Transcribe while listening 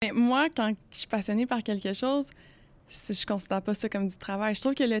Ben moi, quand je suis passionnée par quelque chose, je considère pas ça comme du travail. Je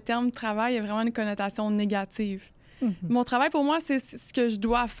trouve que le terme travail a vraiment une connotation négative. Mon travail, pour moi, c'est ce que je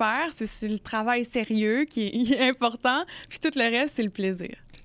dois faire. C'est le travail sérieux qui est important. Puis tout le reste, c'est le plaisir.